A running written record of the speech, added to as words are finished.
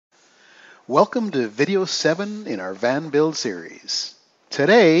Welcome to video 7 in our van build series.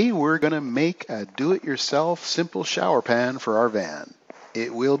 Today we're going to make a do-it-yourself simple shower pan for our van.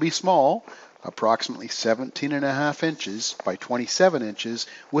 It will be small, approximately 17.5 inches by 27 inches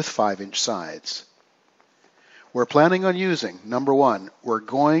with 5-inch sides. We're planning on using, number one, we're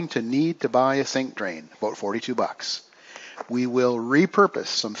going to need to buy a sink drain, about $42. We will repurpose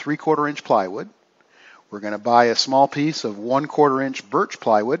some 3/4 inch plywood. We're going to buy a small piece of 1/4 inch birch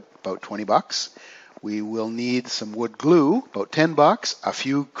plywood, about $20. We will need some wood glue, about $10. A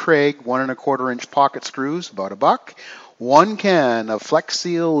few Craig 1 1/4 inch pocket screws, about $1. 1 can of Flex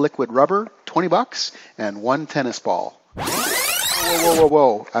Seal liquid rubber, $20, and 1 tennis ball.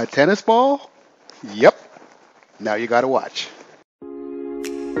 Whoa. A tennis ball? Yep. Now you got to watch.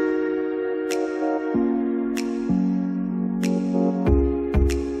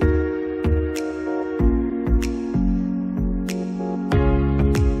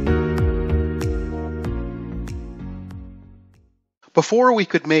 Before we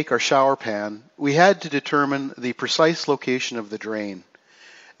could make our shower pan, we had to determine the precise location of the drain.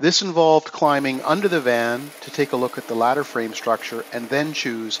 This involved climbing under the van to take a look at the ladder frame structure and then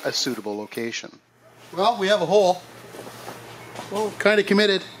choose a suitable location. Well, we have a hole. Well, kind of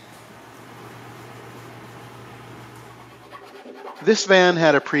committed. This van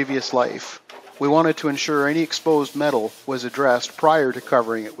had a previous life. We wanted to ensure any exposed metal was addressed prior to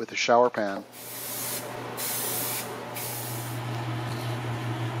covering it with a shower pan.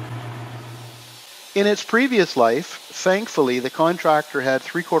 In its previous life, thankfully, the contractor had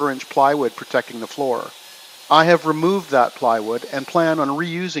 3/4 inch plywood protecting the floor. I have removed that plywood and plan on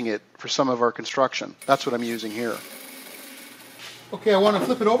reusing it for some of our construction. That's what I'm using here. Okay, I want to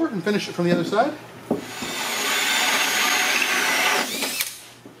flip it over and finish it from the other side.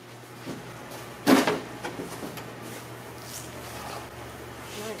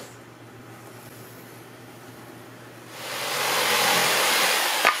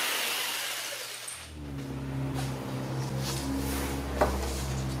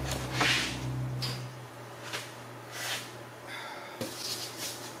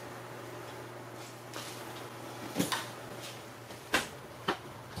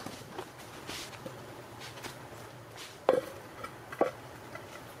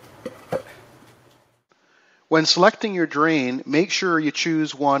 When selecting your drain, make sure you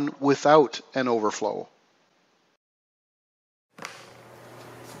choose one without an overflow.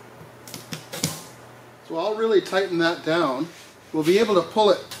 So I'll really tighten that down. We'll be able to pull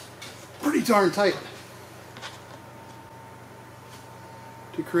it pretty darn tight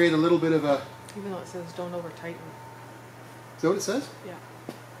to create a little bit of a... Even though it says don't over tighten. Is that what it says? Yeah.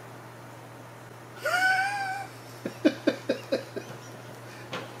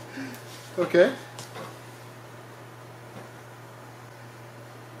 Okay.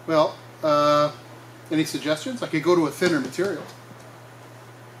 Well, any suggestions? I could go to a thinner material.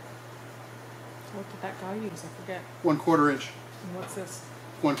 What did that guy use? I forget. 1/4 inch. And what's this?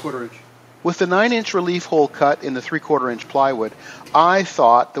 1/4 inch. With the 9-inch relief hole cut in the 3/4 inch plywood, I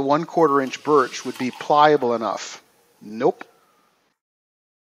thought the 1/4 inch birch would be pliable enough. Nope.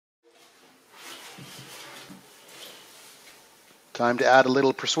 Time to add a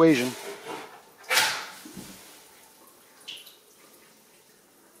little persuasion.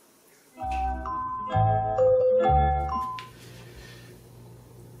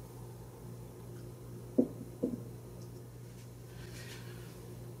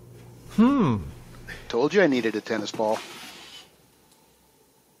 Told you I needed a tennis ball.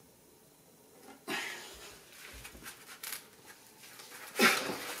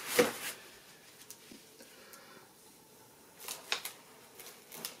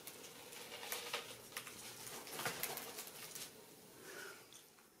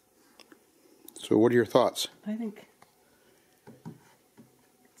 So what are your thoughts? I think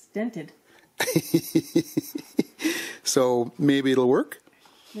it's dented. So maybe it'll work?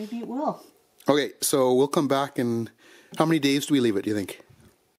 Maybe it will. Okay, so we'll come back in... How many days do we leave it, do you think?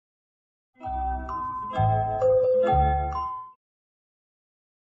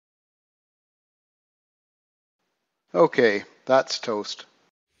 Okay, that's toast.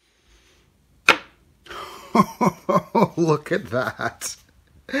 Look at that.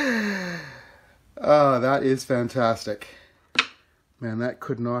 Oh, that is fantastic. Man, that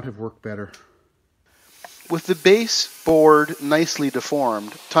could not have worked better. With the base board nicely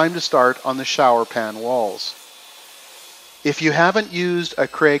deformed, time to start on the shower pan walls. If you haven't used a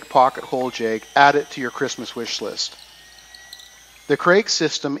Craig pocket hole jig, add it to your Christmas wish list. The Craig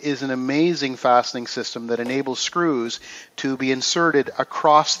system is an amazing fastening system that enables screws to be inserted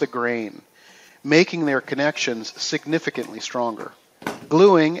across the grain, making their connections significantly stronger.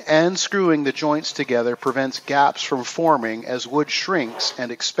 Gluing and screwing the joints together prevents gaps from forming as wood shrinks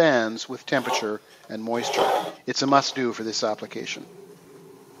and expands with temperature and moisture. It's a must-do for this application.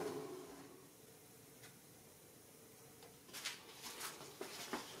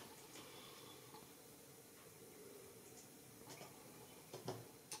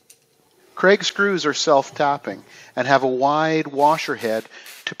 Craig screws are self-tapping and have a wide washer head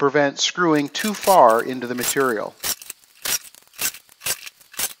to prevent screwing too far into the material.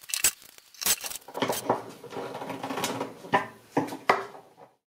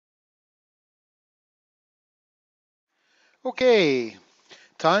 Okay,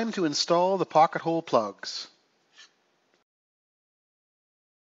 time to install the pocket hole plugs.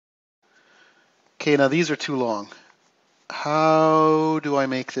 Okay, now these are too long. How do I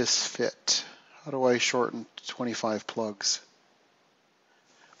make this fit? How do I shorten 25 plugs?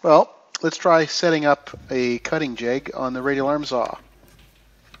 Well, let's try setting up a cutting jig on the radial arm saw.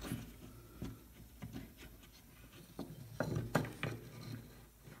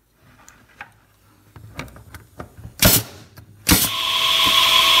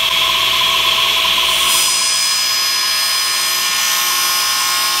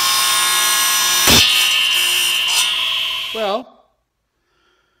 Well,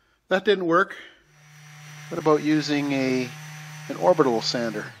 that didn't work. What about using an orbital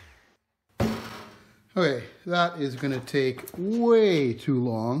sander? Okay, that is going to take way too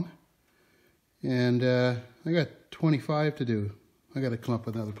long. And I got 25 to do. I got to come up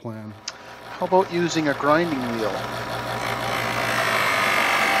with another plan. How about using a grinding wheel?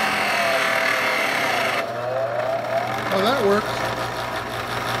 Oh, that works.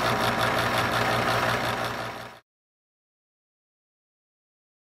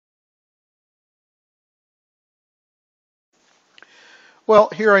 Well,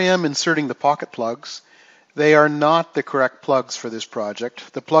 here I am inserting the pocket plugs. They are not the correct plugs for this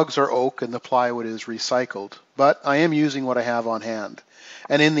project. The plugs are oak and the plywood is recycled, but I am using what I have on hand.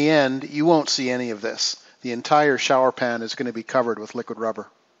 And in the end, you won't see any of this. The entire shower pan is going to be covered with liquid rubber.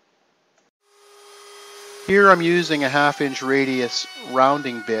 Here I'm using a 1/2-inch radius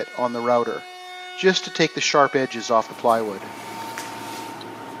rounding bit on the router, just to take the sharp edges off the plywood.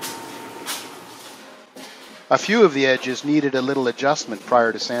 A few of the edges needed a little adjustment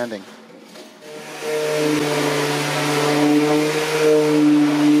prior to sanding.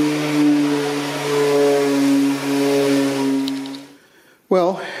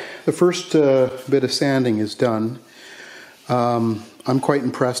 Well, the first bit of sanding is done. I'm quite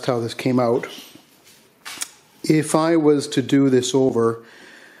impressed how this came out. If I was to do this over,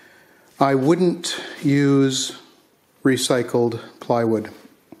 I wouldn't use recycled plywood.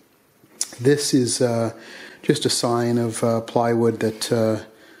 This is just a sign of plywood that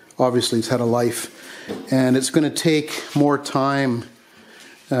obviously has had a life, and it's going to take more time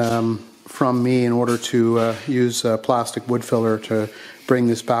from me in order to use plastic wood filler to bring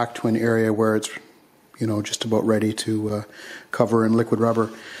this back to an area where it's, you know, just about ready to cover in liquid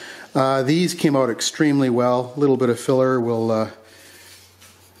rubber. These came out extremely well. A little bit of filler will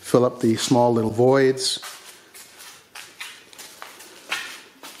fill up the small little voids.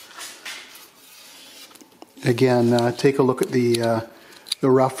 Again, take a look at the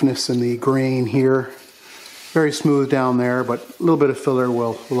roughness and the grain here. Very smooth down there, but a little bit of filler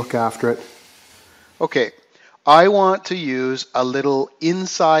will look after it. Okay, I want to use a little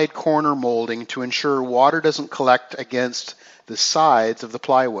inside corner molding to ensure water doesn't collect against the sides of the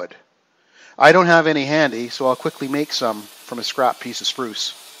plywood. I don't have any handy, so I'll quickly make some from a scrap piece of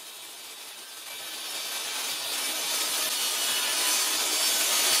spruce.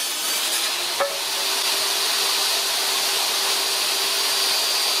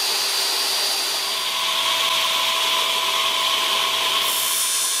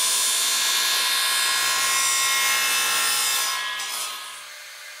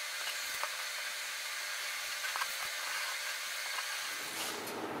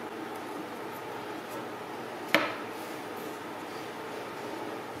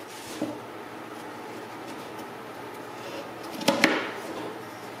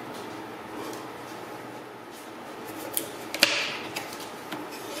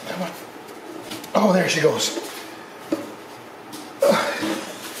 Oh, there she goes.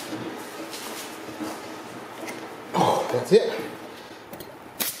 Oh, that's it.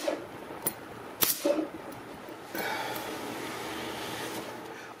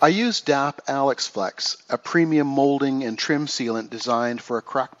 I use DAP Alex Flex, a premium molding and trim sealant designed for a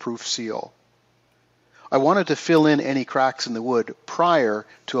crack-proof seal. I wanted to fill in any cracks in the wood prior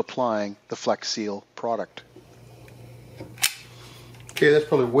to applying the Flex Seal product. Okay, that's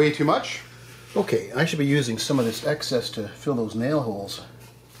probably way too much. Okay, I should be using some of this excess to fill those nail holes.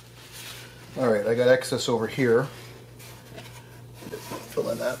 Alright, I got excess over here. Fill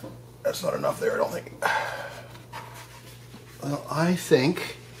in that. That's not enough there, I don't think. Well, I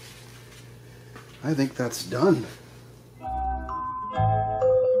think that's done.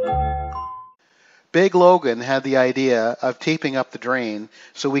 Big Logan had the idea of taping up the drain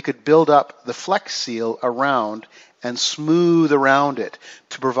so we could build up the flex seal around and smooth around it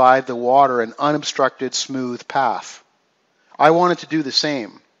to provide the water an unobstructed, smooth path. I wanted to do the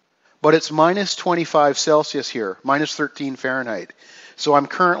same, but it's minus 25 Celsius here, minus 13 Fahrenheit, so I'm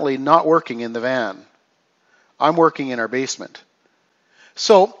currently not working in the van. I'm working in our basement.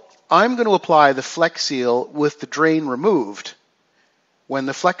 So I'm going to apply the flex seal with the drain removed. When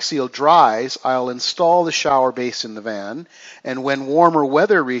the flex seal dries, I'll install the shower base in the van, and when warmer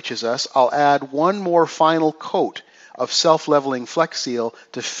weather reaches us, I'll add one more final coat of self-leveling flex seal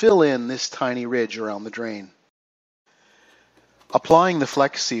to fill in this tiny ridge around the drain. Applying the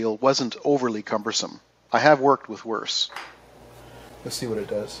flex seal wasn't overly cumbersome. I have worked with worse. Let's see what it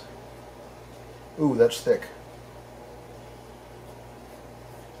does. Ooh, that's thick.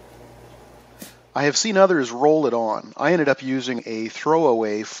 I have seen others roll it on. I ended up using a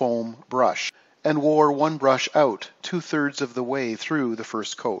throwaway foam brush and wore one brush out 2/3 of the way through the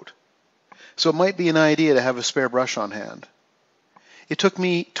first coat. So it might be an idea to have a spare brush on hand. It took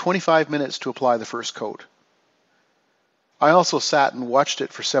me 25 minutes to apply the first coat. I also sat and watched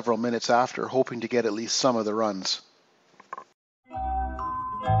it for several minutes after, hoping to get at least some of the runs.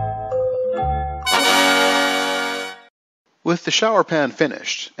 With the shower pan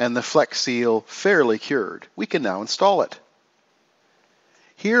finished and the flex seal fairly cured, we can now install it.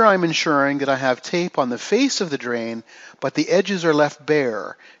 Here I'm ensuring that I have tape on the face of the drain, but the edges are left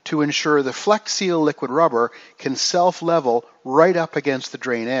bare to ensure the flex seal liquid rubber can self-level right up against the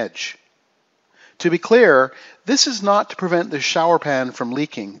drain edge. To be clear, this is not to prevent the shower pan from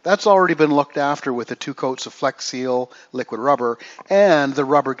leaking. That's already been looked after with the 2 coats of flex seal liquid rubber and the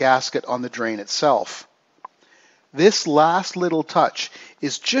rubber gasket on the drain itself. This last little touch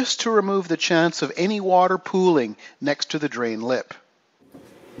is just to remove the chance of any water pooling next to the drain lip.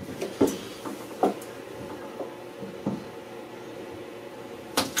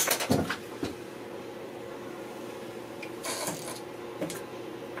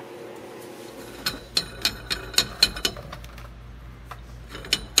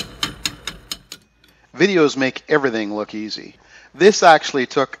 Videos make everything look easy. This actually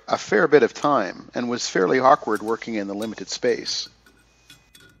took a fair bit of time and was fairly awkward working in the limited space.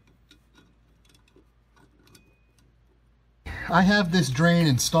 I have this drain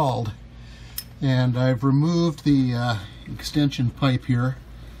installed and I've removed the extension pipe here.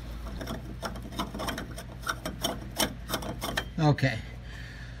 Okay,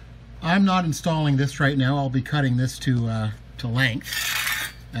 I'm not installing this right now. I'll be cutting this to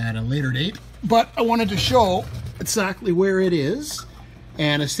length at a later date. But I wanted to show exactly where it is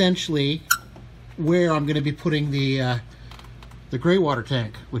and essentially where I'm going to be putting the gray water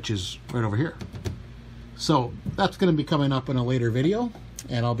tank, which is right over here. So that's going to be coming up in a later video,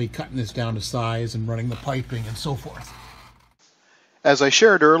 and I'll be cutting this down to size and running the piping and so forth. As I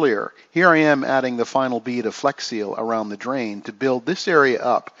shared earlier, here I am adding the final bead of flex seal around the drain to build this area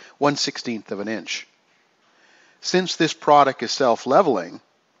up 1/16 of an inch. Since this product is self-leveling,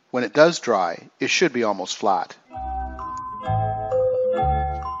 when it does dry, it should be almost flat.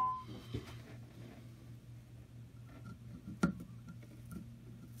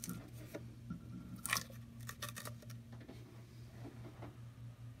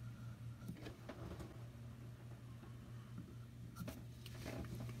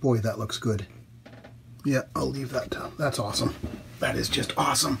 Boy, that looks good. Yeah, I'll leave that down. That's awesome. That is just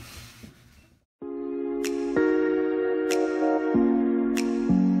awesome.